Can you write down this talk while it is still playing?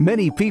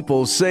Many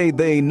people say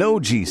they know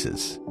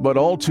Jesus, but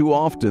all too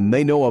often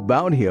they know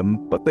about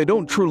him, but they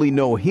don't truly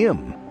know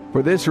him.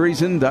 For this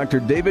reason, Dr.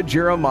 David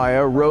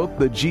Jeremiah wrote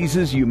The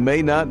Jesus You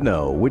May Not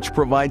Know, which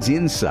provides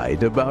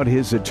insight about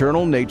his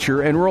eternal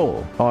nature and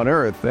role on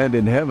earth and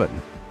in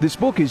heaven. This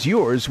book is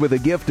yours with a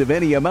gift of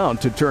any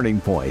amount to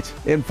Turning Point.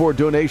 And for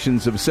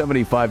donations of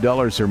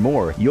 $75 or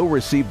more, you'll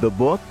receive the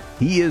book,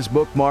 He Is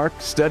Bookmark,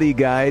 Study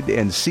Guide,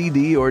 and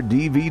CD or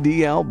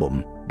DVD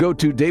album. Go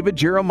to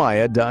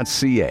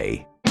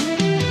davidjeremiah.ca.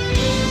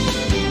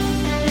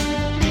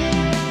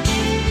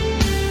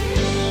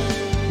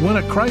 When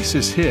a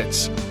crisis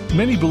hits,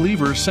 many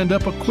believers send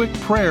up a quick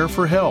prayer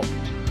for help,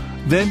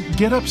 then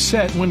get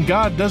upset when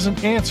God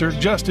doesn't answer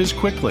just as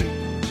quickly.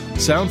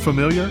 Sound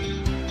familiar?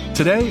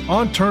 Today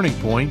on Turning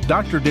Point,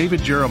 Dr.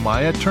 David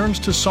Jeremiah turns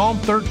to Psalm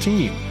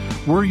 13,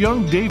 where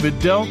young David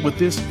dealt with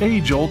this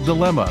age-old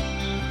dilemma.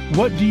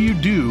 What do you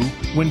do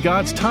when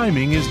God's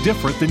timing is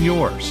different than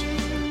yours?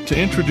 To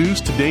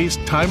introduce today's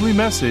timely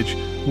message,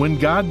 When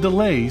God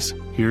Delays,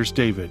 here's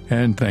David.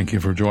 And thank you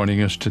for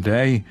joining us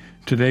today.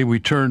 Today we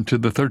turn to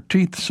the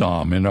 13th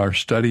Psalm in our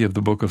study of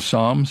the book of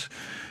Psalms.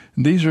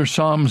 These are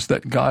Psalms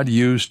that God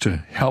used to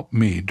help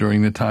me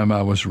during the time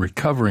I was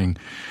recovering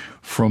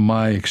from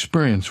my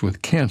experience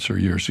with cancer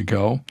years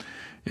ago.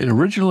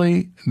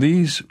 Originally,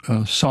 these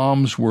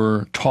Psalms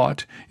were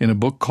taught in a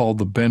book called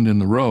The Bend in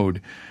the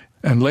Road,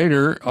 and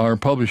later our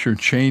publisher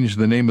changed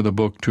the name of the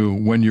book to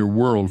When Your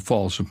World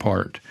Falls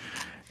Apart.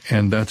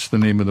 And that's the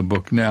name of the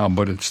book now,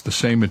 but it's the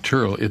same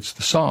material. It's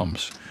the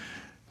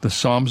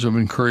Psalms of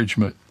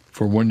encouragement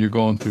for when you're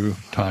going through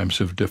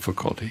times of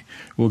difficulty.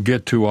 We'll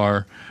get to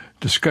our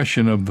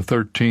discussion of the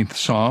 13th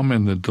Psalm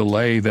and the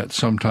delay that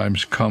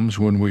sometimes comes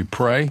when we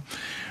pray.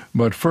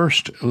 But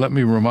first, let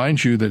me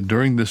remind you that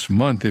during this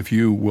month, if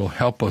you will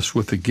help us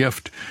with a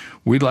gift,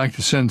 we'd like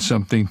to send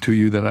something to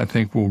you that I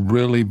think will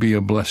really be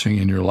a blessing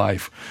in your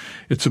life.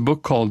 It's a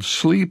book called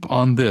Sleep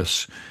on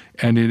This,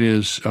 and it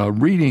is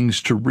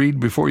readings to read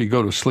before you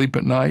go to sleep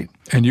at night.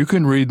 And you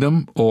can read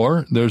them,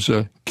 or there's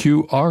a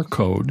QR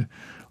code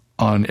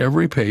on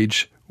every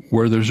page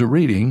where there's a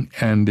reading,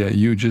 and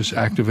you just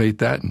activate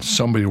that, and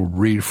somebody will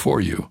read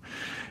for you.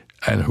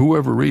 And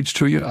whoever reads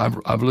to you,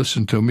 I've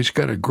listened to him. He's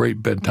got a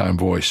great bedtime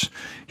voice.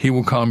 He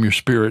will calm your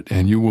spirit,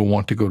 and you will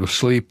want to go to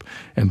sleep.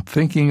 And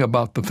thinking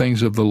about the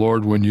things of the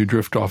Lord when you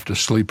drift off to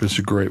sleep is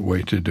a great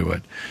way to do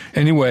it.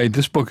 Anyway,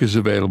 this book is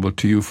available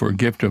to you for a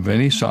gift of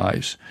any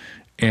size,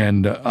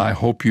 and I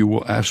hope you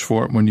will ask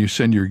for it when you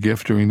send your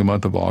gift during the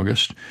month of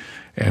August.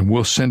 And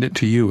we'll send it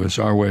to you as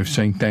our way of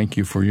saying thank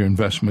you for your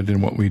investment in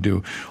what we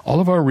do. All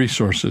of our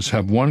resources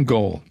have one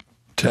goal: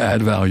 to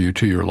add value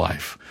to your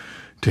life,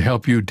 to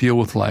help you deal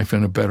with life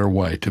in a better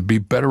way, to be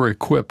better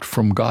equipped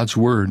from God's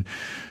Word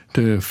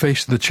to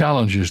face the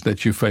challenges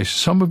that you face.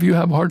 Some of you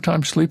have a hard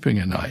time sleeping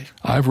at night.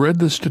 I've read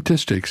the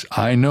statistics.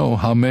 I know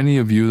how many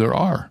of you there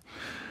are.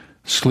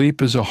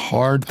 Sleep is a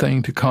hard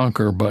thing to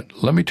conquer,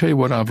 but let me tell you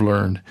what I've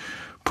learned.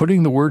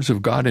 Putting the words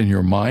of God in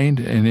your mind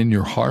and in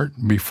your heart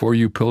before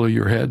you pillow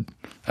your head,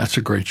 that's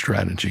a great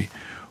strategy.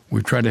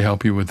 We've tried to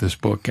help you with this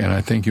book, and I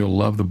think you'll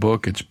love the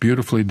book. It's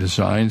beautifully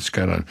designed. It's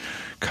got a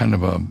kind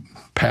of a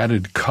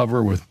padded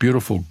cover with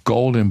beautiful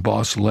gold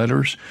embossed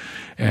letters,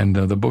 and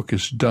the book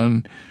is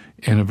done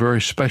in a very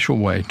special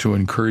way to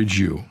encourage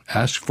you.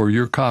 Ask for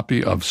your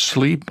copy of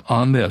Sleep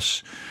on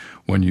This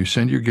when you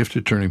send your gift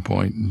to Turning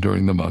Point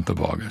during the month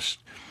of August.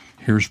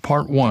 Here's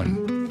part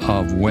one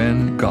of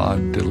When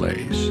God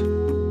Delays.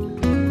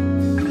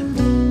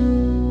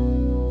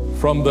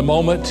 From the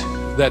moment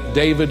that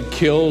David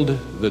killed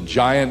the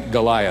giant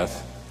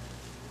Goliath,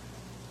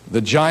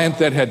 the giant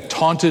that had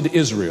taunted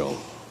Israel,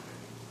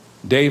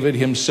 David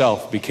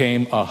himself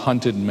became a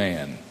hunted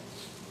man.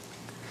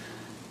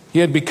 He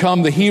had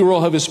become the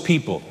hero of his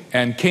people,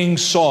 and King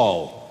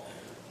Saul,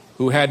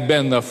 who had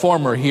been the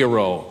former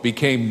hero,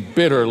 became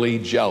bitterly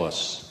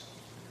jealous.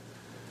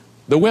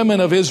 The women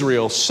of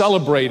Israel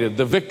celebrated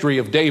the victory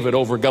of David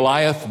over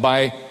Goliath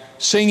by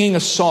singing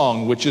a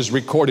song which is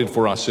recorded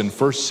for us in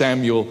 1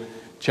 Samuel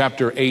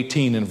chapter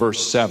 18 and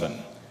verse 7.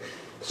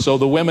 So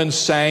the women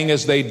sang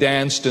as they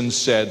danced and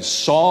said,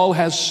 Saul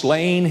has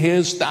slain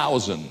his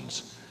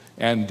thousands,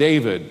 and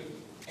David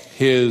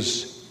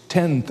his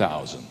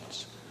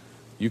 10,000s.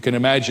 You can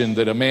imagine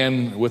that a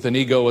man with an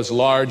ego as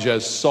large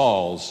as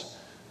Saul's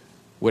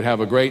would have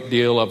a great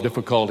deal of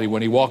difficulty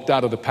when he walked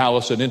out of the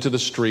palace and into the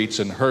streets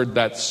and heard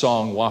that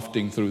song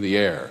wafting through the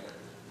air.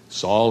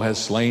 Saul has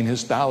slain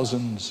his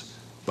thousands,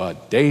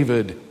 but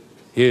David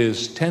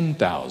his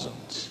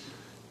 10,000s.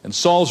 And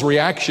Saul's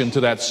reaction to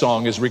that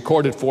song is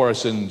recorded for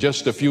us in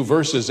just a few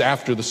verses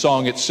after the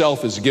song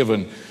itself is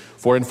given.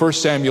 For in 1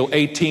 Samuel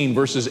 18,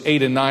 verses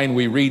 8 and 9,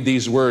 we read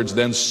these words,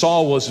 Then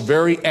Saul was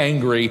very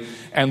angry,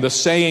 and the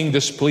saying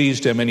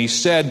displeased him. And he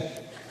said,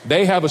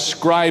 They have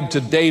ascribed to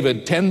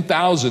David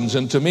 10,000s,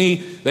 and to me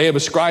they have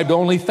ascribed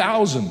only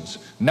thousands.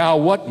 Now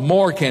what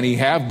more can he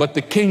have but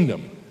the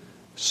kingdom?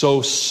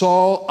 So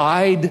Saul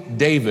eyed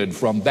David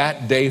from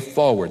that day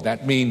forward.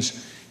 That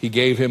means he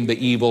gave him the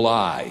evil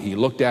eye. He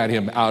looked at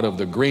him out of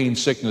the green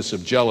sickness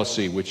of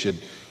jealousy which had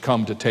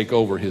come to take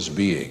over his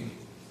being.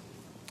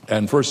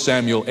 And 1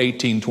 Samuel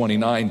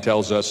 18:29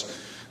 tells us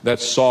that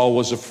Saul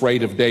was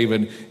afraid of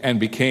David and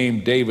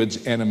became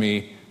David's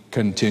enemy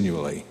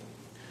continually.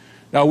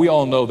 Now, we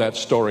all know that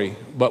story,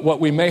 but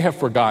what we may have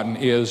forgotten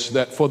is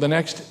that for the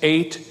next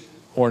 8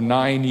 or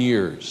 9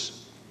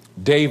 years,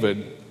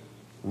 David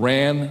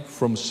ran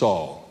from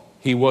Saul.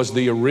 He was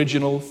the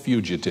original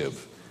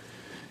fugitive.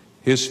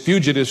 His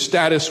fugitive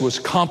status was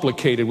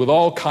complicated with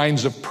all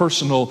kinds of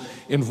personal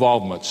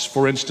involvements.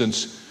 For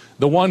instance,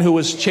 the one who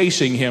was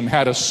chasing him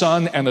had a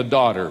son and a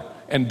daughter,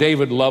 and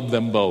David loved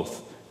them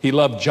both. He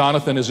loved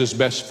Jonathan as his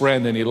best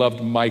friend, and he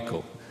loved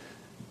Michal,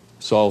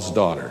 Saul's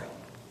daughter.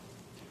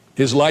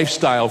 His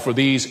lifestyle for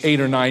these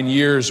 8 or 9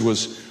 years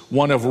was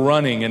one of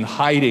running and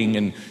hiding,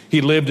 and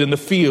he lived in the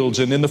fields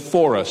and in the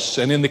forests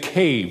and in the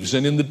caves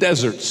and in the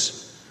deserts.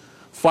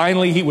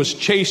 Finally, he was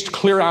chased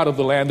clear out of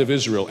the land of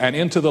Israel and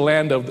into the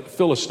land of the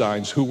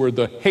Philistines, who were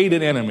the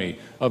hated enemy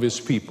of his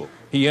people.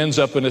 He ends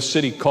up in a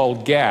city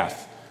called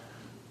Gath,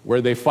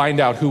 where they find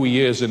out who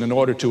he is, and in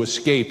order to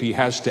escape, he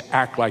has to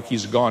act like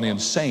he's gone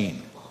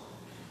insane.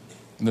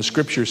 And the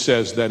scripture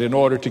says that in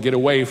order to get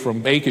away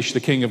from Achish, the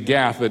king of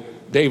Gath,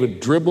 that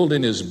David dribbled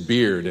in his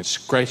beard and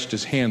scratched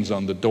his hands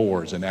on the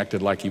doors and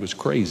acted like he was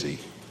crazy.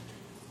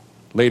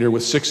 Later,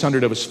 with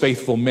 600 of his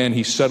faithful men,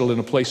 he settled in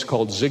a place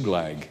called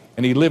Ziklag.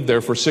 And he lived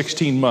there for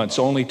 16 months,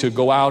 only to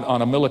go out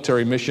on a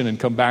military mission and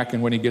come back.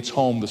 And when he gets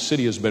home, the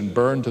city has been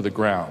burned to the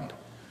ground.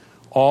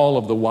 All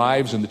of the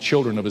wives and the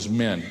children of his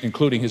men,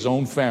 including his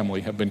own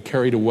family, have been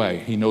carried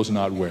away, he knows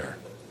not where.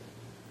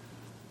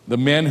 The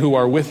men who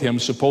are with him,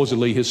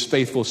 supposedly his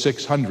faithful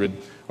 600,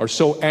 are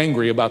so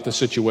angry about the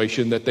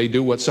situation that they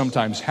do what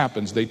sometimes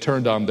happens. They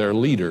turned on their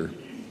leader,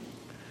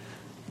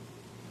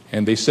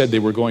 and they said they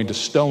were going to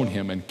stone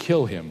him and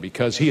kill him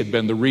because he had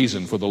been the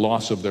reason for the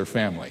loss of their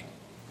family.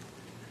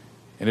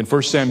 And in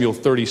 1 Samuel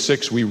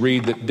 36, we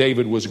read that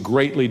David was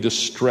greatly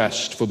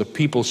distressed, for the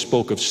people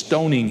spoke of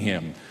stoning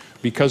him,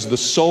 because the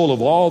soul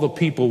of all the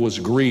people was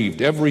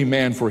grieved, every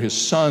man for his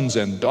sons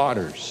and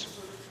daughters.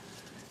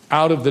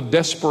 Out of the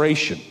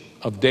desperation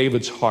of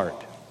David's heart,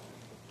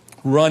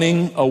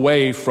 running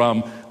away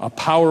from a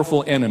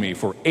powerful enemy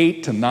for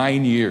 8 to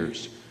 9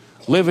 years,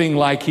 living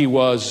like he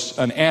was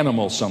an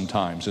animal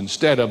sometimes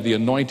instead of the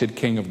anointed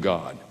king of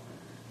God,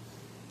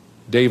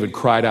 David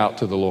cried out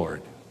to the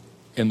Lord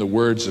in the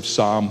words of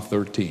Psalm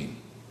 13.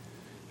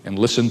 And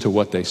listen to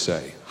what they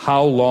say.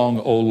 How long,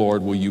 O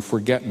Lord, will you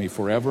forget me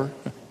forever?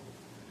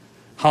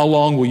 How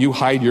long will you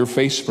hide your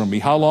face from me?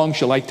 How long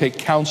shall I take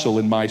counsel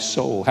in my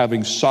soul,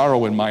 having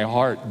sorrow in my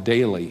heart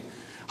daily?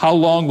 How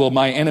long will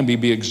my enemy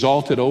be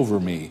exalted over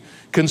me?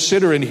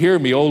 Consider and hear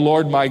me, O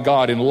Lord my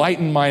God.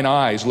 Enlighten mine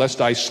eyes,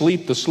 lest I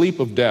sleep the sleep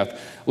of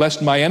death,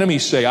 lest my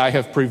enemies say, I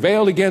have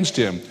prevailed against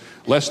him,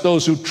 lest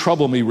those who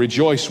trouble me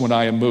rejoice when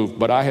I am moved.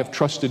 But I have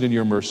trusted in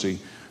your mercy.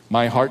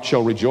 My heart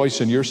shall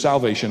rejoice in your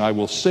salvation. I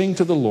will sing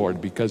to the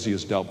Lord because he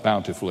has dealt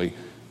bountifully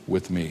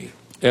with me.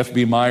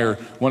 F.B. Meyer,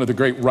 one of the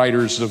great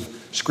writers of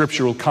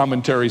scriptural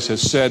commentaries,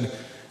 has said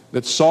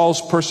that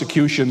Saul's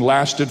persecution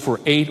lasted for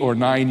 8 or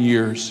 9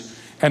 years,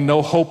 and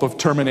no hope of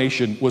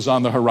termination was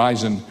on the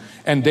horizon.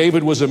 And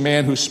David was a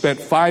man who spent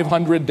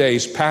 500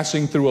 days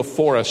passing through a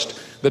forest.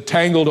 The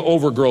tangled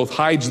overgrowth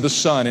hides the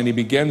sun, and he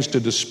begins to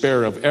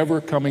despair of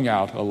ever coming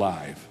out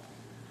alive.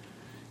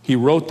 He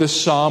wrote this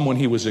psalm when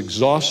he was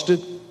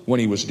exhausted, when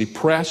he was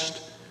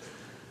depressed.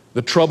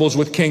 The troubles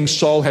with King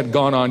Saul had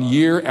gone on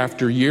year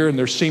after year, and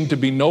there seemed to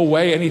be no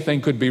way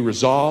anything could be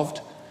resolved.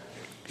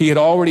 He had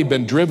already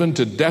been driven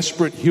to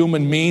desperate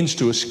human means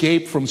to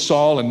escape from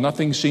Saul, and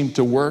nothing seemed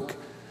to work.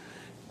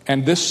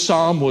 And this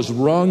psalm was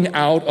wrung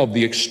out of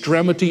the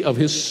extremity of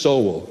his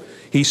soul.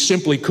 He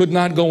simply could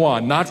not go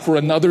on, not for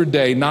another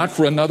day, not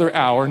for another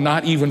hour,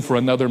 not even for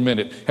another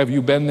minute. Have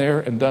you been there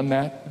and done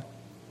that?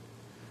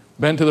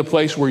 Been to the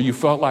place where you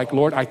felt like,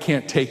 Lord, I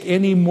can't take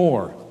any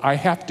more. I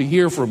have to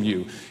hear from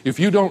you. If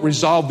you don't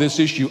resolve this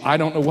issue, I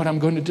don't know what I'm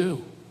going to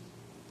do.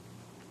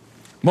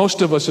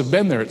 Most of us have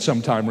been there at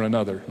some time or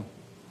another.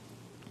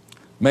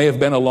 May have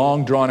been a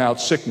long, drawn-out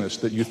sickness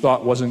that you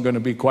thought wasn't going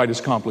to be quite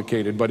as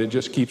complicated, but it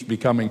just keeps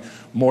becoming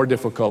more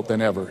difficult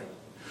than ever.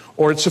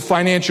 Or it's a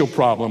financial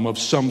problem of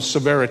some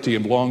severity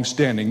and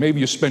long-standing. Maybe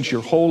you spent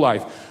your whole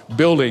life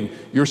building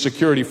your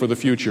security for the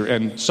future,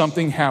 and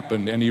something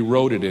happened and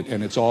eroded it,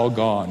 and it's all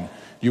gone.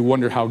 You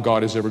wonder how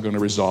God is ever going to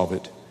resolve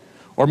it.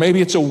 Or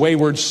maybe it's a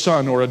wayward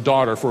son or a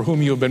daughter for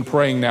whom you have been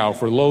praying now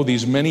for, lo,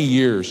 these many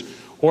years.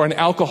 Or an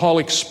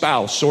alcoholic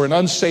spouse, or an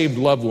unsaved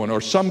loved one,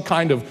 or some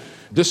kind of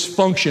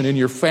dysfunction in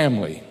your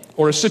family,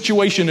 or a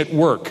situation at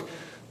work,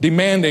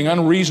 demanding,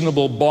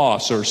 unreasonable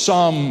boss, or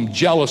some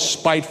jealous,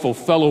 spiteful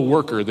fellow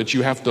worker that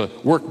you have to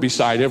work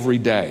beside every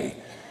day.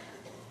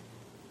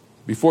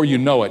 Before you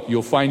know it,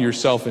 you'll find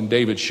yourself in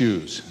David's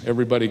shoes.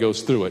 Everybody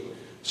goes through it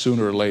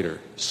sooner or later.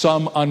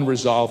 Some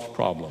unresolved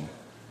problem,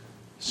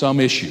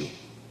 some issue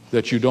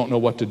that you don't know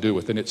what to do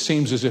with. And it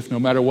seems as if no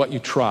matter what you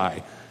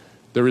try,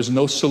 there is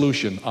no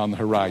solution on the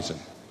horizon.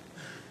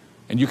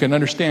 And you can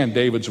understand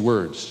David's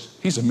words.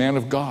 He's a man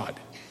of God.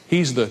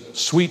 He's the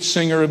sweet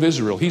singer of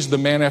Israel. He's the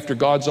man after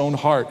God's own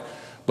heart.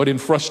 But in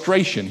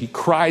frustration, he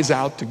cries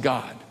out to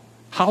God.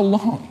 How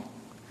long?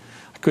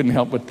 I couldn't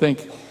help but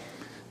think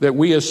that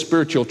we as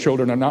spiritual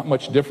children are not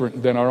much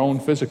different than our own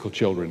physical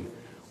children.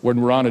 When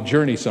we're on a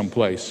journey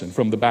someplace and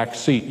from the back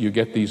seat you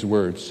get these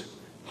words,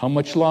 how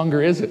much longer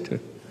is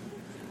it?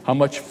 How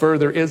much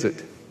further is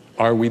it?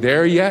 Are we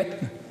there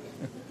yet?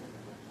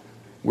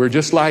 We're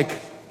just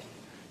like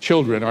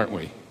children, aren't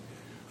we,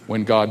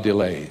 when God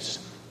delays.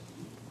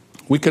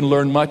 We can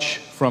learn much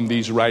from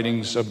these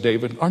writings of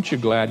David. Aren't you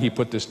glad he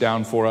put this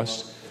down for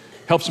us?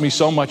 Helps me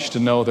so much to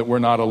know that we're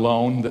not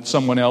alone, that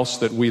someone else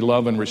that we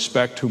love and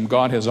respect, whom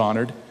God has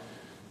honored,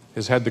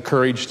 has had the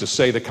courage to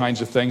say the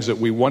kinds of things that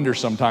we wonder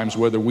sometimes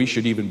whether we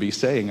should even be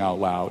saying out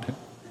loud.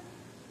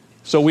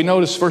 So we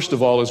notice, first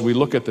of all, as we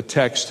look at the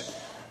text,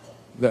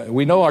 that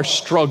we know our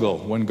struggle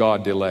when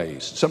God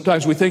delays.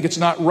 Sometimes we think it's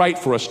not right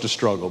for us to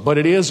struggle, but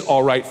it is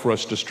all right for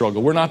us to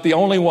struggle. We're not the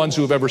only ones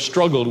who have ever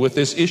struggled with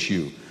this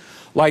issue.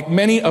 Like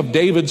many of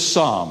David's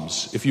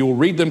Psalms, if you will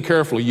read them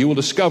carefully, you will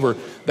discover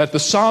that the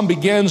Psalm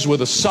begins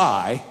with a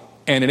sigh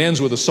and it ends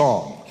with a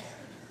song.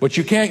 But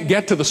you can't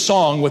get to the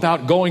song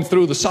without going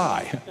through the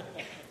sigh.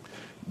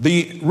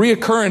 The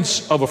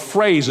reoccurrence of a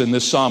phrase in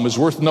this Psalm is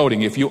worth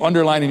noting. If you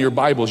underline in your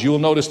Bibles, you will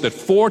notice that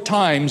 4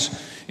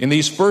 times in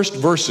these first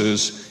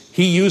verses,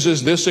 he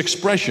uses this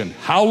expression,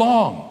 how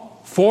long?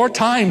 4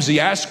 times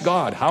he asks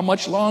God, how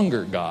much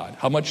longer, God?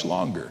 How much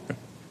longer?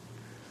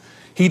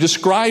 He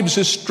describes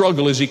his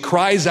struggle as he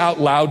cries out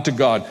loud to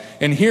God.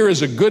 And here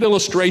is a good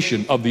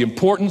illustration of the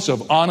importance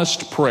of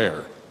honest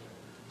prayer.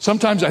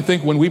 Sometimes I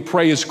think when we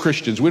pray as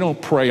Christians, we don't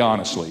pray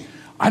honestly.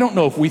 I don't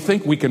know if we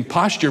think we can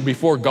posture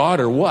before God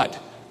or what.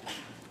 Have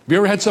you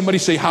ever had somebody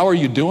say, how are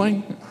you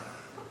doing?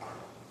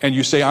 And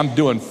you say, I'm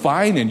doing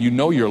fine, and you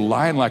know you're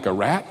lying like a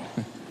rat?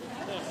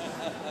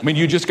 I mean,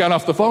 you just got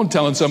off the phone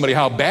telling somebody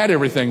how bad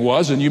everything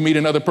was, and you meet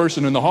another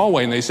person in the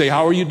hallway and they say,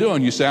 how are you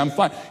doing? You say, I'm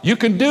fine. You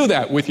can do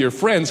that with your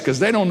friends because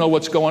they don't know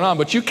what's going on,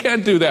 but you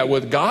can't do that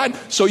with God,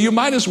 so you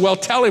might as well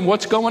tell him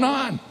what's going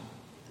on.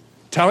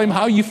 Tell him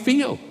how you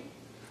feel.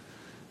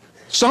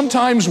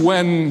 Sometimes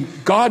when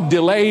God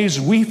delays,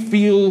 we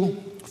feel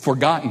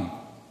forgotten.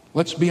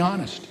 Let's be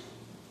honest.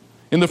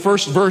 In the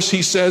first verse,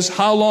 he says,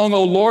 how long,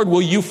 O Lord,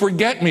 will you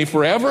forget me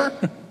forever?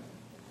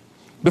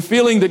 The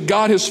feeling that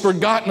God has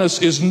forgotten us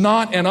is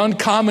not an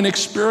uncommon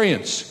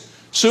experience.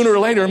 Sooner or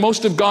later,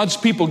 most of God's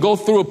people go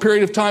through a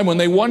period of time when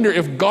they wonder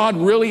if God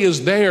really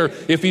is there,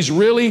 if he's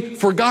really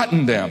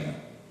forgotten them.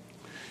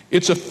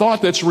 It's a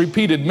thought that's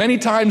repeated many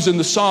times in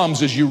the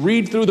Psalms. As you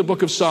read through the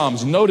book of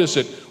Psalms, notice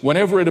it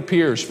whenever it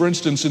appears. For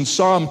instance, in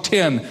Psalm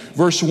 10,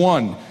 verse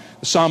 1,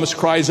 the psalmist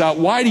cries out,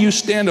 why do you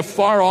stand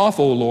afar off,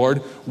 O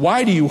Lord?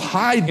 Why do you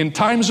hide in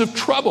times of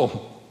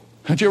trouble?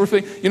 Don't you ever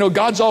think,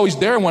 God's always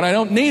there when I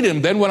don't need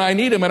him. Then when I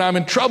need him and I'm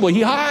in trouble,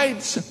 he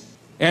hides.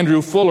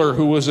 Andrew Fuller,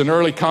 who was an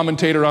early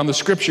commentator on the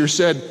scripture,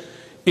 said,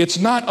 it's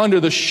not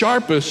under the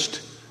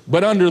sharpest,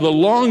 but under the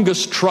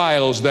longest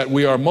trials that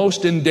we are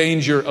most in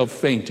danger of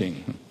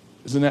fainting.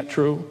 Isn't that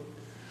true?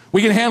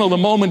 We can handle the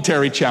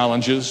momentary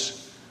challenges,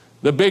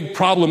 the big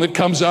problem that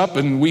comes up,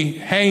 and we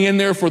hang in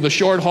there for the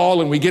short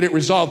haul and we get it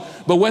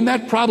resolved. But when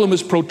that problem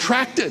is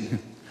protracted,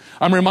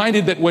 I'm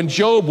reminded that when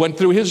Job went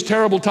through his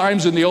terrible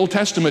times in the Old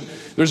Testament,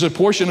 there's a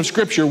portion of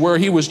scripture where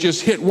he was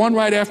just hit one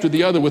right after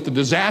the other with the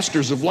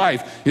disasters of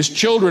life. His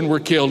children were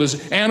killed,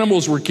 his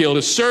animals were killed,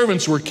 his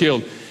servants were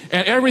killed,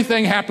 and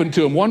everything happened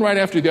to him one right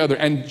after the other.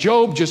 And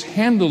Job just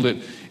handled it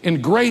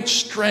in great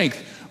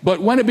strength.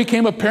 But when it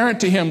became apparent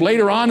to him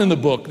later on in the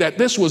book that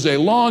this was a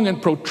long and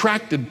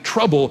protracted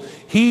trouble,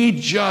 he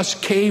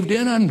just caved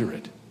in under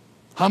it.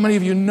 How many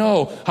of you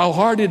know how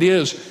hard it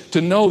is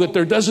to know that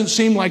there doesn't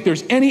seem like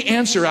there's any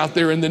answer out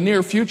there in the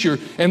near future,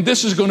 and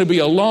this is going to be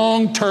a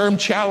long-term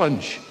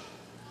challenge?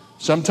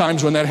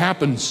 Sometimes when that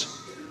happens,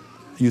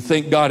 you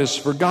think God has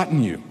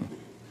forgotten you.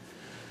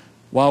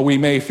 While we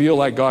may feel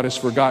like God has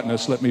forgotten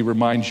us, let me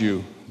remind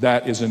you,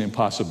 that is an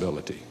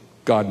impossibility.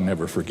 God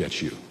never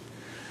forgets you.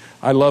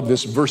 I love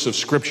this verse of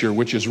scripture,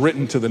 which is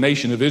written to the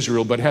nation of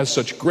Israel, but has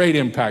such great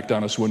impact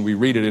on us when we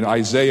read it in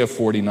Isaiah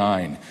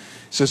 49. It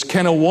says,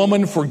 can a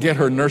woman forget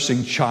her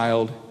nursing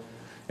child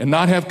and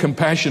not have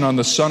compassion on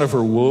the son of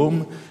her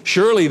womb?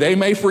 Surely they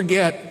may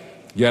forget,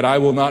 yet I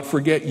will not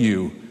forget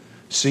you.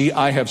 See,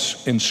 I have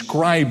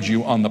inscribed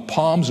you on the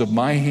palms of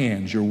my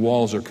hands. Your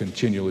walls are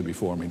continually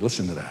before me.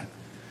 Listen to that.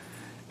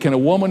 Can a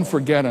woman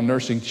forget a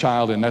nursing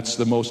child? And that's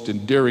the most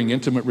endearing,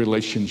 intimate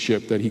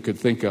relationship that he could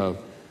think of.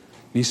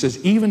 He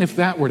says, even if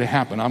that were to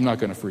happen, I'm not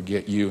going to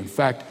forget you. In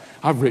fact,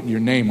 I've written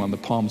your name on the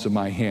palms of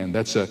my hand.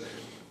 That's a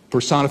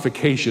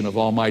personification of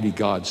Almighty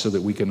God so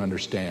that we can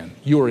understand.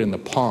 You are in the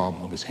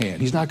palm of his hand.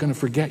 He's not going to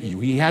forget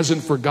you. He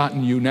hasn't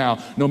forgotten you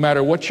now, no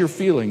matter what your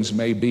feelings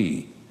may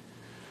be.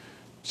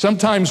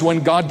 Sometimes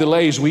when God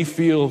delays, we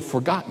feel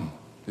forgotten.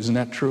 Isn't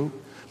that true?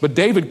 But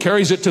David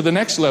carries it to the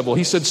next level.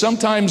 He said,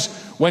 sometimes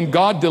when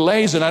God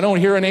delays and I don't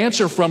hear an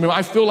answer from him,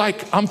 I feel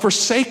like I'm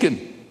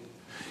forsaken.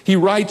 He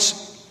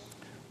writes,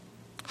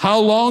 how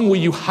long will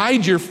you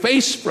hide your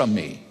face from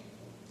me?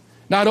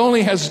 Not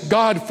only has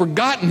God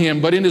forgotten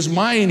him, but in his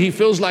mind he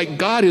feels like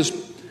God has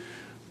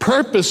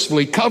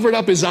purposefully covered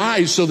up his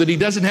eyes so that he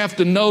doesn't have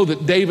to know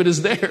that David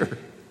is there.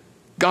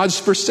 God's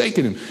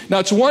forsaken him. Now,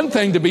 it's one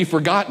thing to be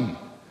forgotten.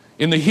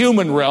 In the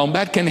human realm,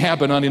 that can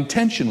happen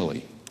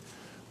unintentionally.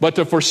 But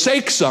to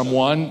forsake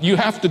someone, you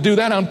have to do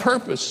that on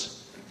purpose.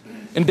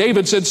 And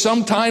David said,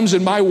 sometimes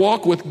in my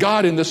walk with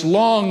God, in this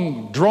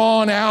long,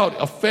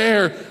 drawn-out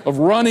affair of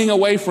running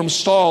away from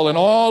Saul and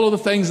all of the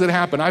things that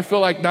happen, I feel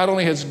like not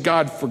only has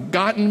God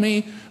forgotten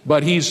me,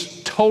 but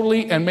he's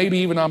totally and maybe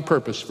even on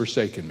purpose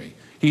forsaken me.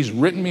 He's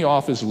written me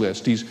off his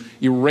list. He's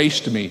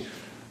erased me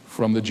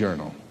from the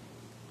journal.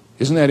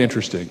 Isn't that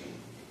interesting?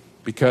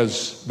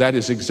 Because that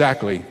is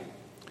exactly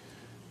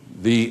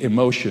the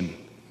emotion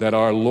that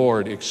our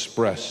Lord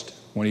expressed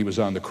when he was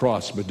on the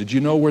cross. But did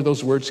you know where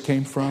those words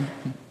came from?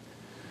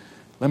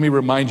 Let me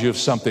remind you of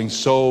something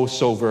so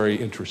very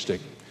interesting.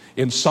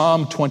 In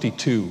Psalm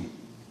 22,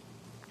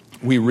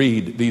 we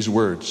read these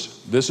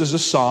words. This is a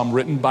psalm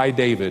written by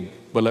David,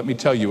 but let me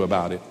tell you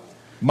about it.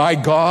 My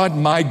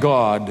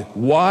God,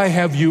 why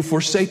have you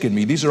forsaken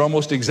me? These are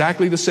almost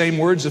exactly the same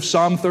words of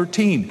Psalm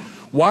 13.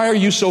 Why are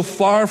you so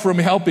far from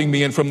helping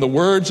me and from the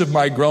words of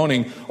my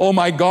groaning? Oh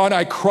my God,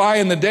 I cry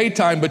in the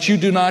daytime, but you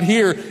do not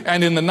hear,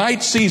 and in the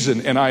night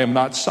season, and I am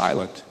not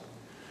silent.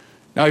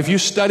 Now, if you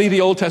study the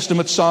Old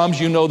Testament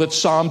Psalms, you know that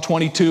Psalm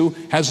 22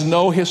 has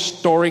no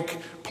historic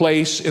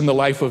place in the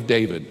life of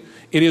David.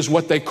 It is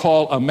what they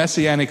call a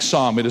messianic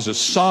psalm. It is a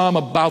psalm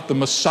about the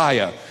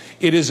Messiah.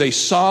 It is a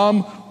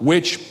psalm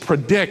which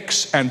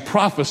predicts and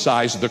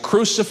prophesies the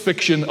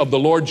crucifixion of the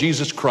Lord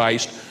Jesus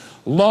Christ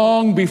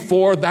long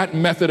before that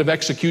method of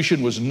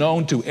execution was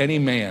known to any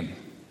man.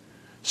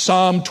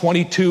 Psalm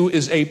 22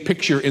 is a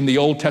picture in the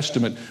Old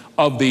Testament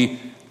of the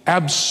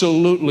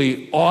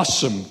absolutely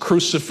awesome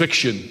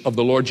crucifixion of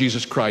the Lord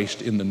Jesus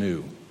Christ in the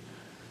New.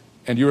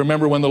 And you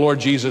remember when the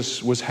Lord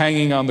Jesus was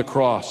hanging on the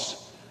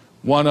cross,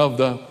 one of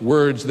the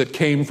words that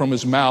came from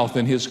his mouth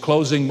in his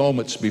closing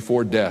moments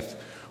before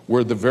death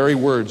were the very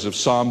words of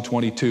Psalm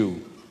 22.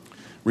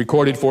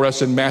 Recorded for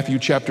us in Matthew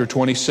chapter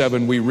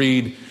 27, we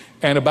read,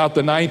 and about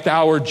the 9th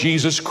hour,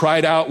 Jesus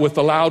cried out with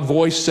a loud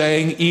voice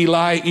saying,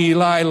 Eli,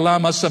 Eli,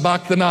 lama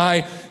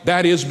sabachthani.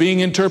 That is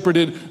being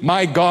interpreted,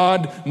 my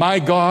God,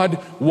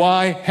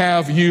 why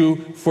have you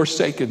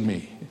forsaken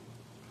me?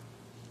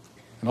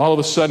 And all of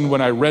a sudden, when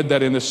I read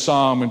that in this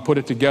psalm and put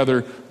it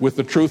together with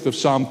the truth of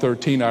Psalm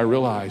 13, I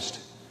realized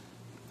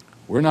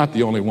we're not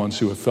the only ones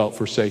who have felt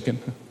forsaken.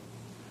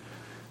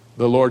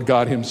 The Lord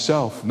God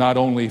himself not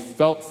only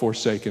felt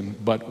forsaken,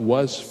 but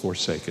was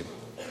forsaken.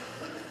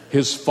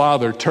 His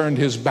Father turned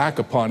his back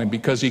upon him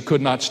because he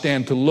could not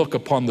stand to look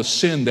upon the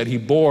sin that he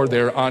bore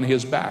there on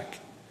his back.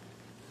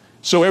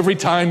 So every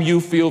time you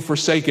feel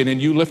forsaken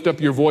and you lift up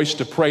your voice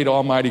to pray to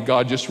Almighty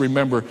God, just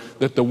remember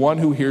that the one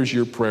who hears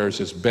your prayers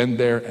has been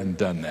there and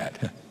done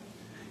that.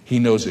 He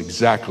knows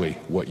exactly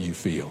what you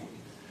feel.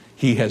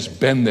 He has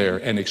been there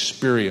and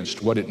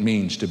experienced what it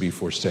means to be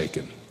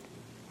forsaken.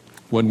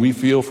 When we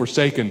feel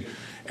forsaken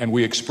and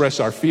we express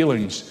our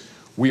feelings,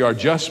 we are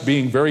just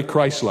being very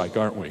Christ-like,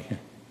 aren't we?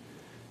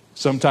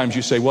 Sometimes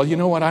you say, well, you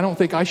know what? I don't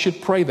think I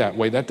should pray that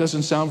way. That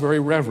doesn't sound very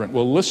reverent.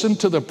 Well, listen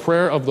to the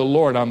prayer of the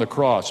Lord on the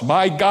cross.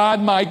 My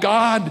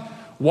God,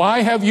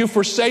 why have you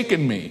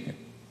forsaken me?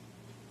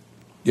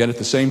 Yet at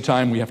the same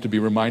time, we have to be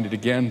reminded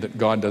again that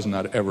God does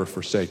not ever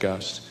forsake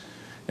us.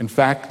 In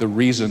fact, the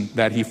reason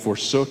that he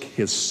forsook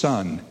his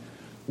Son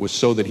was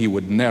so that he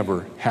would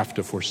never have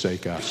to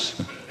forsake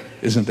us.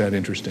 Isn't that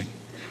interesting?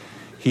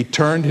 He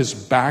turned his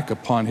back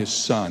upon his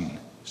Son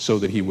so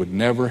that he would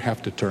never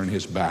have to turn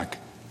his back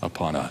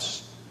upon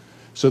us.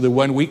 So that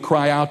when we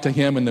cry out to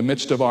him in the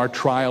midst of our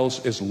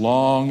trials, as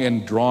long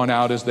and drawn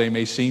out as they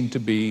may seem to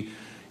be,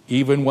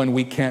 even when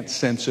we can't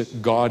sense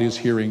it, God is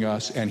hearing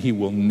us and he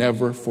will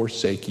never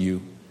forsake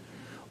you.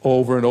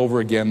 Over and over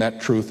again,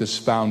 that truth is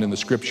found in the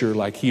scripture,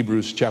 like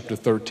Hebrews chapter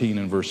 13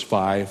 and verse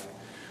 5.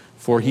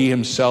 For he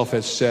himself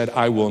has said,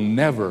 I will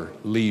never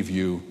leave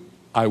you.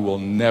 I will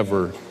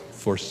never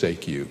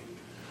forsake you.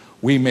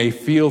 We may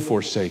feel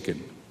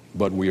forsaken,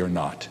 but we are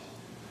not.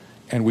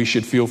 And we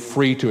should feel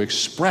free to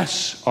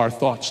express our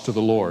thoughts to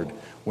the Lord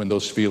when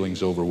those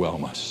feelings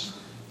overwhelm us.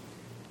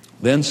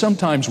 Then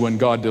sometimes when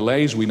God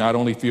delays, we not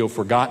only feel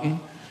forgotten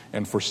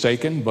and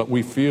forsaken, but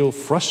we feel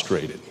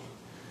frustrated.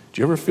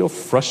 Do you ever feel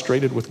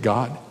frustrated with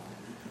God?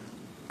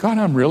 God,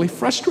 I'm really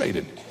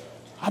frustrated.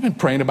 I've been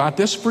praying about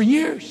this for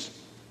years,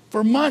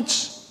 for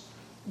months.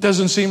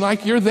 Doesn't seem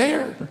like you're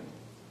there.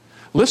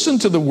 Listen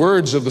to the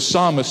words of the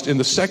psalmist in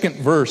the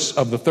 2nd verse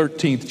of the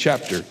 13th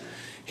chapter.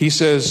 He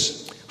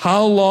says,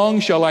 how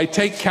long shall I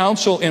take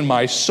counsel in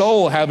my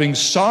soul, having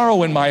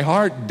sorrow in my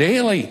heart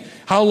daily?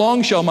 How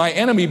long shall my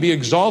enemy be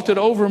exalted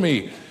over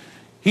me?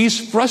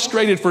 He's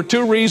frustrated for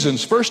 2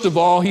 reasons. First of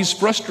all, he's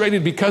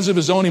frustrated because of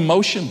his own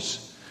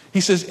emotions. He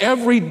says,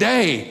 every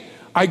day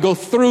I go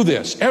through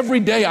this.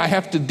 Every day I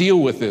have to deal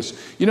with this.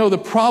 You know, the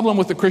problem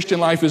with the Christian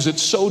life is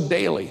it's so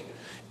daily.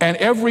 And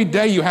every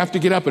day you have to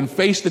get up and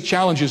face the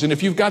challenges. And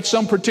if you've got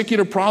some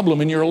particular problem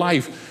in your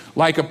life,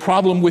 like a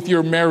problem with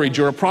your marriage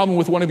or a problem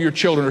with one of your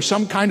children or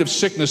some kind of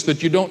sickness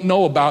that you don't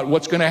know about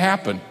what's going to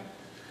happen.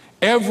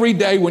 Every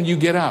day when you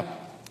get up,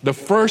 the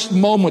first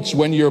moments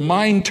when your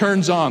mind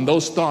turns on,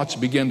 those thoughts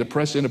begin to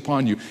press in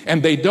upon you,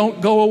 and they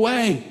don't go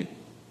away.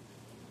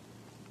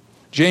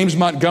 James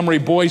Montgomery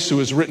Boyce, who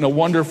has written a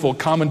wonderful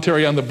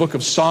commentary on the book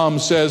of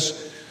Psalms,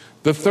 says,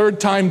 the third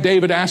time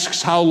David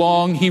asks how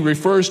long, he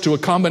refers to a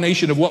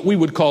combination of what we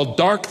would call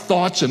dark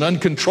thoughts and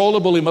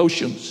uncontrollable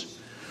emotions.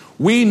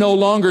 We no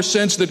longer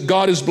sense that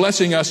God is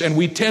blessing us, and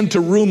we tend to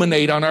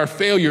ruminate on our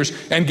failures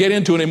and get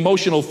into an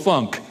emotional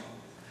funk.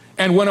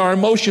 And when our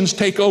emotions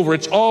take over,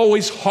 it's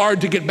always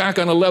hard to get back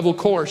on a level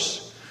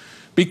course,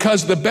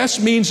 because the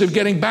best means of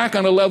getting back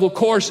on a level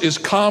course is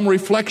calm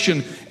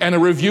reflection and a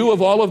review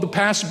of all of the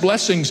past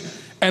blessings.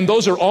 And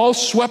those are all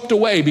swept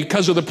away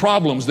because of the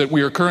problems that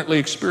we are currently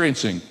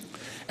experiencing.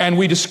 And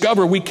we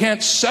discover we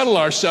can't settle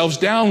ourselves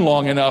down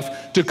long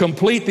enough to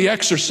complete the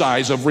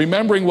exercise of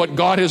remembering what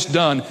God has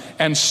done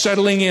and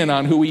settling in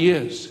on who He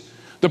is.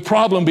 The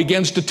problem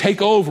begins to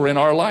take over in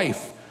our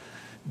life.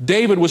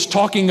 David was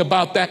talking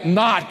about that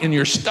knot in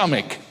your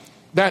stomach,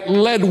 that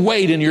lead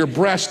weight in your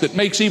breast that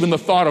makes even the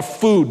thought of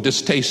food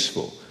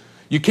distasteful.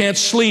 You can't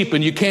sleep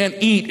and you can't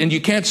eat and you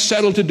can't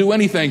settle to do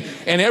anything.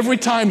 And every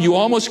time you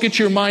almost get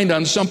your mind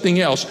on something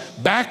else,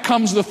 back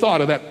comes the thought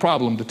of that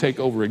problem to take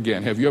over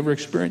again. Have you ever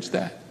experienced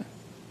that?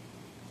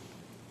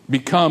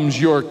 Becomes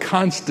your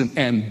constant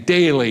and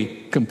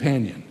daily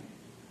companion.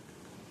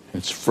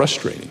 It's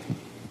frustrating.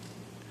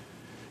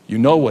 You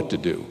know what to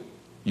do.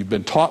 You've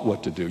been taught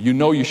what to do. You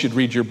know you should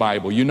read your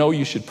Bible. You know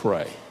you should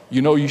pray.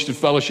 You know you should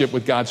fellowship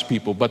with God's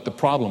people, but the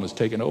problem has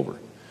taken over.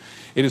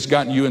 It has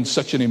gotten you in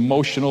such an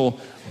emotional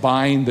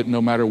bind that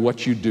no matter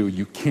what you do,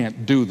 you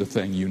can't do the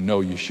thing you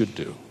know you should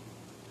do.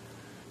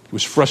 He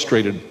was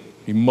frustrated.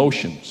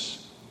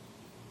 Emotions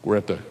were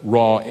at the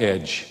raw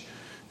edge.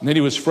 And then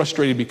he was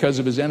frustrated because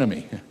of his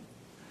enemy.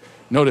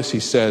 Notice he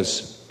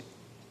says,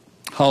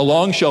 how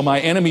long shall my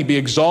enemy be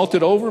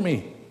exalted over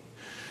me?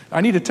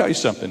 I need to tell you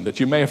something that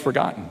you may have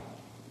forgotten.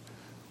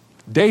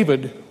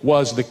 David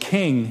was the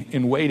king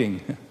in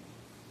waiting.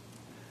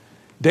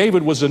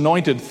 David was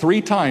anointed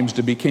 3 times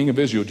to be king of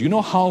Israel. Do you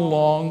know how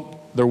long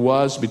there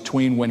was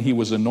between when he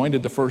was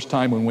anointed the first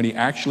time and when he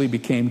actually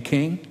became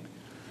king?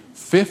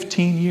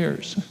 15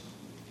 years.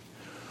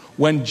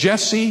 When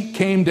Jesse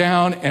came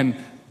down and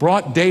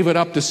brought David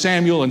up to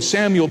Samuel, and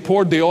Samuel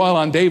poured the oil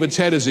on David's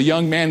head as a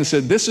young man and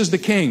said, this is the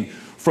king.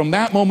 From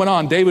that moment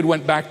on, David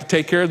went back to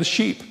take care of the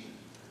sheep.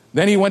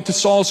 Then he went to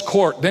Saul's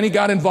court. Then he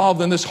got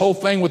involved in this whole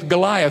thing with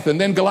Goliath.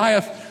 And then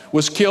Goliath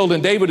was killed,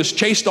 and David is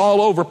chased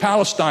all over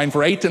Palestine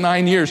for 8 to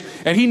 9 years.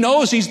 And he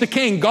knows he's the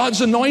king.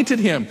 God's anointed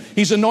him.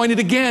 He's anointed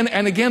again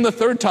and again the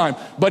 3rd time.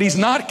 But he's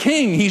not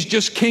king. He's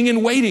just king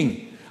in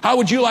waiting. How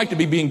would you like to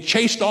be being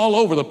chased all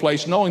over the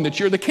place knowing that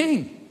you're the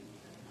king?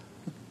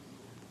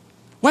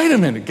 Wait a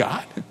minute,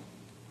 God.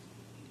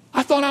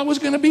 I thought I was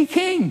going to be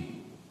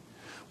king.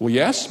 Well,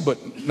 yes,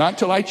 but not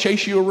till I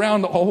chase you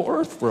around the whole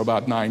earth for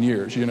about 9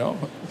 years, you know.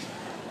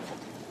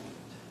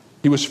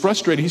 He was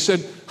frustrated. He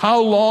said,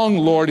 how long,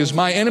 Lord, is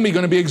my enemy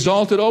going to be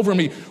exalted over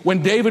me?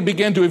 When David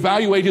began to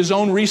evaluate his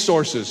own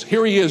resources,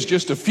 here he is,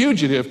 just a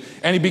fugitive,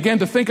 and he began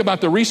to think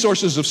about the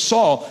resources of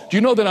Saul. Do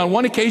you know that on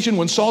one occasion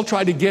when Saul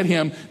tried to get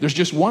him, there's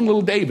just one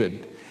little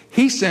David.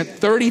 He sent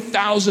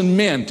 30,000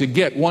 men to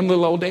get one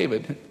little old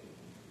David.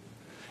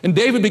 And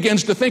David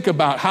begins to think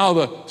about how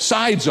the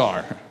sides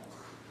are,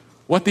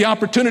 what the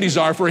opportunities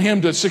are for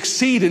him to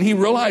succeed, and he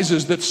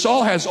realizes that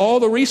Saul has all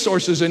the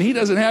resources and he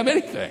doesn't have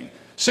anything.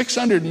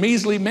 600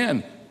 measly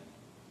men.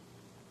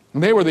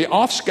 And they were the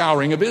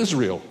offscouring of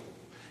Israel.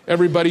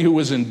 Everybody who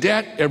was in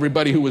debt,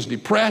 everybody who was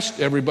depressed,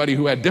 everybody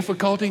who had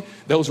difficulty,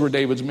 those were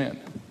David's men.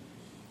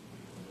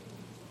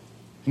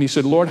 And he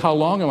said, Lord, how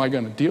long am I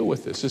going to deal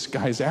with this? This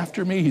guy's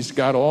after me. He's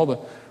got all the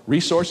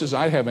resources.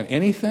 I haven't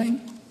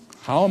anything.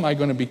 How am I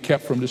going to be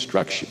kept from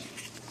destruction?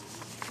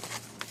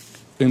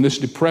 In this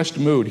depressed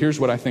mood, here's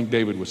what I think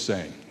David was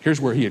saying. Here's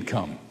where he had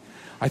come.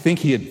 I think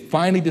he had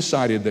finally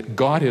decided that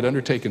God had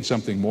undertaken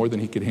something more than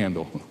he could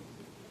handle,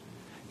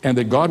 and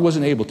that God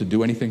wasn't able to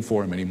do anything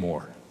for him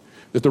anymore.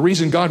 That the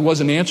reason God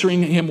wasn't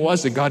answering him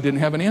was that God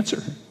didn't have an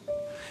answer.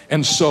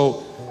 And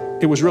so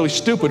it was really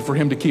stupid for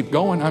him to keep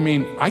going. I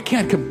mean, I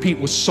can't compete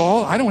with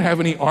Saul. I don't have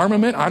any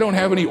armament. I don't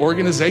have any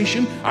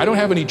organization. I don't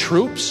have any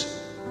troops.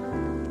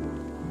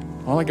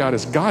 All I got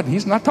is God, and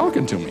he's not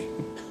talking to me.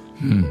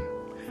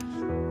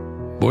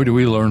 Boy, do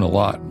we learn a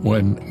lot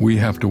when we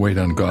have to wait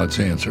on God's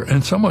answer.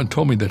 And someone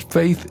told me that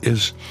faith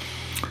is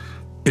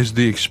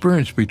the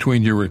experience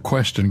between your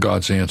request and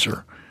God's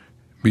answer.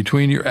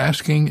 Between your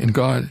asking and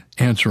God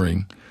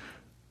answering,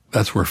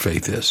 that's where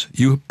faith is.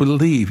 You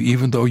believe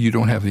even though you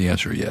don't have the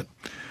answer yet.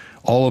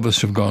 All of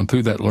us have gone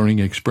through that learning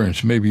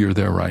experience. Maybe you're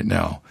there right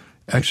now.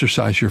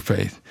 Exercise your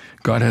faith.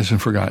 God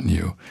hasn't forgotten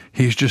you.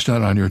 He's just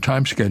not on your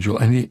time schedule,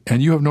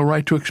 and you have no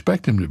right to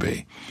expect him to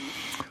be.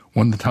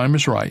 When the time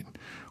is right,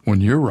 when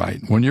you're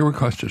right, when your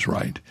request is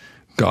right,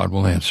 God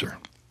will answer.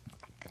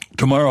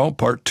 Tomorrow,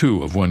 part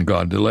 2 of When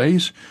God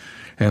Delays.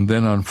 And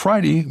then on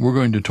Friday, we're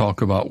going to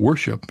talk about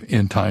worship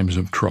in times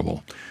of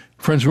trouble.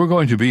 Friends, we're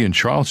going to be in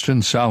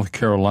Charleston, South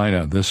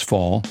Carolina this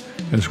fall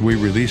as we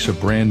release a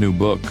brand new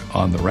book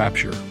on the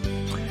rapture.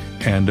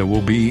 And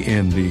we'll be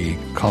in the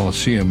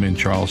Coliseum in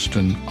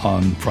Charleston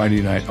on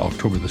Friday night,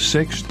 October the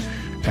 6th,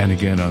 and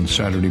again on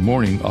Saturday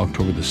morning,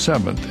 October the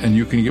 7th. And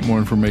you can get more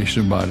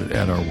information about it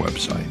at our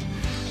website.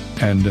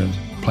 And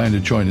plan to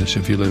join us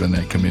if you live in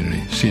that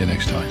community. See you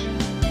next time.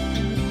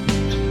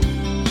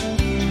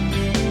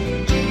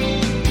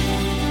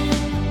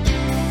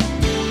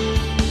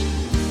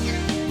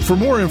 For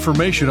more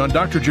information on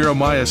Dr.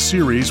 Jeremiah's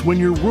series, When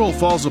Your World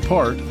Falls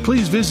Apart,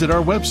 please visit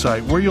our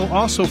website, where you'll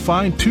also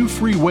find 2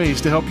 free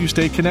ways to help you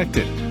stay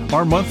connected: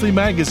 our monthly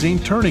magazine,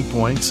 Turning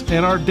Points,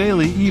 and our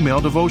daily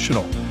email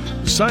devotional.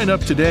 Sign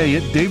up today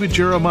at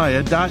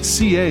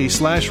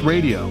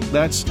davidjeremiah.ca/radio.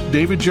 That's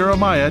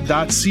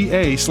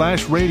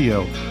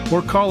davidjeremiah.ca/radio.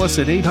 Or call us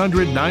at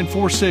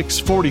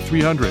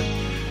 800-946-4300.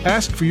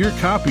 Ask for your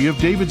copy of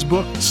David's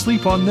book,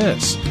 Sleep on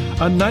This,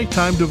 a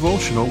nighttime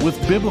devotional with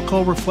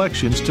biblical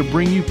reflections to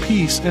bring you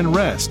peace and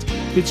rest.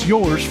 It's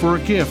yours for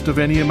a gift of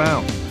any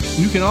amount.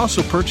 You can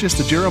also purchase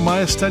the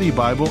Jeremiah Study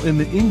Bible in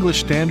the English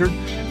Standard,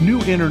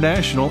 New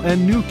International,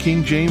 and New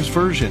King James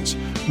versions,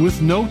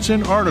 with notes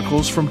and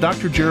articles from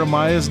Dr.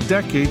 Jeremiah's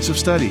decades of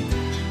study.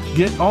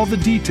 Get all the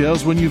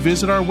details when you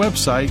visit our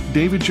website,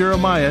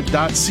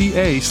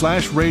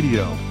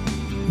 davidjeremiah.ca/radio.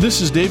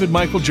 This is David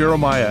Michael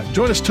Jeremiah.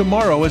 Join us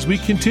tomorrow as we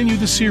continue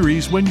the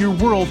series When Your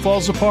World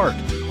Falls Apart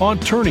on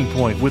Turning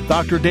Point with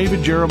Dr.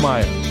 David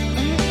Jeremiah.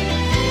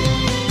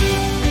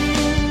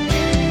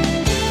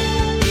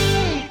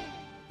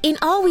 In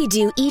all we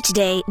do each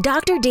day,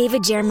 Dr.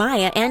 David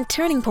Jeremiah and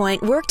Turning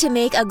Point work to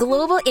make a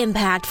global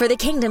impact for the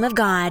kingdom of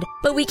God.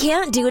 But we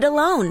can't do it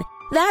alone.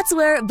 That's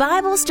where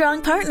Bible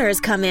Strong Partners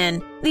come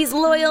in. These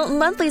loyal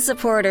monthly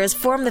supporters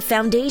form the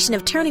foundation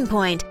of Turning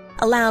Point,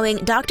 allowing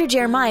Dr.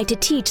 Jeremiah to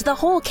teach the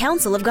whole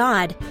counsel of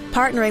God.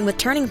 Partnering with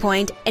Turning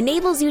Point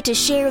enables you to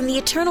share in the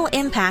eternal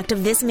impact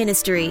of this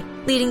ministry,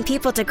 leading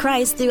people to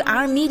Christ through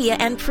our media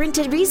and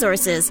printed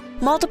resources,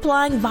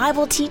 multiplying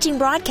Bible teaching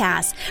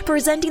broadcasts,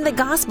 presenting the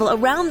gospel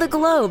around the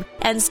globe,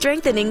 and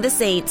strengthening the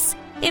saints.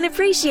 In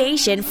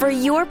appreciation for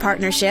your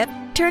partnership,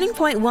 Turning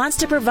Point wants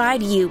to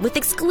provide you with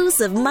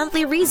exclusive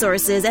monthly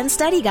resources and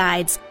study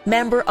guides,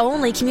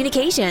 member-only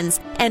communications,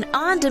 an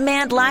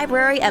on-demand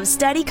library of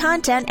study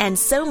content, and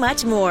so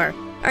much more.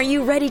 Are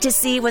you ready to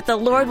see what the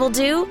Lord will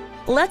do?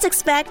 Let's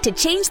expect to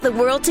change the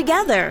world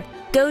together.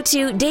 Go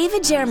to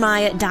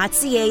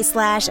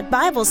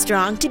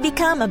davidjeremiah.ca/BibleStrong to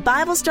become a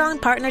Bible Strong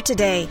partner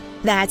today.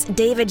 That's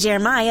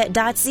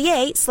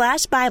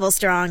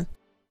davidjeremiah.ca/BibleStrong.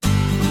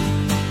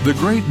 The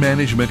great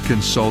management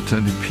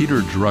consultant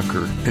Peter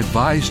Drucker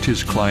advised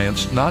his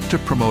clients not to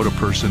promote a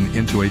person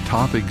into a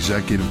top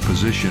executive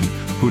position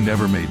who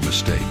never made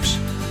mistakes.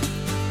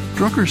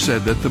 Drucker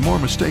said that the more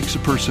mistakes a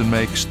person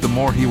makes, the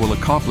more he will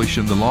accomplish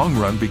in the long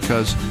run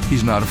because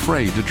he's not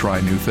afraid to try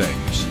new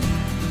things.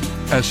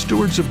 As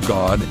stewards of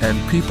God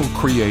and people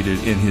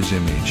created in His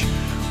image,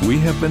 we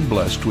have been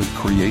blessed with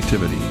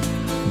creativity,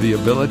 the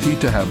ability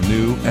to have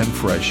new and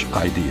fresh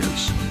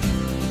ideas.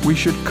 We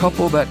should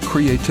couple that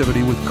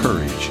creativity with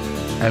courage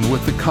and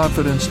with the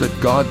confidence that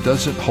God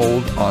doesn't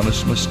hold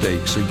honest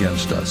mistakes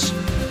against us.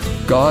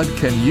 God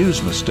can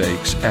use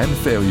mistakes and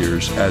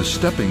failures as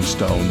stepping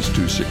stones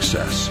to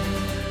success.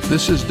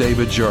 This is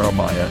David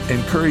Jeremiah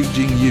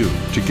encouraging you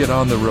to get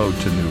on the road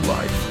to new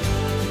life.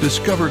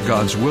 Discover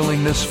God's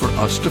willingness for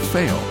us to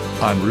fail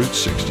on Route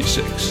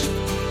 66.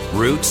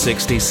 Route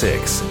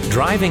 66,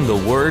 driving the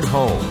word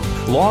home.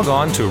 Log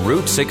on to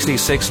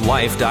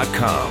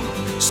Route66Life.com.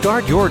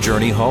 Start your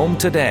journey home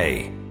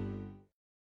today.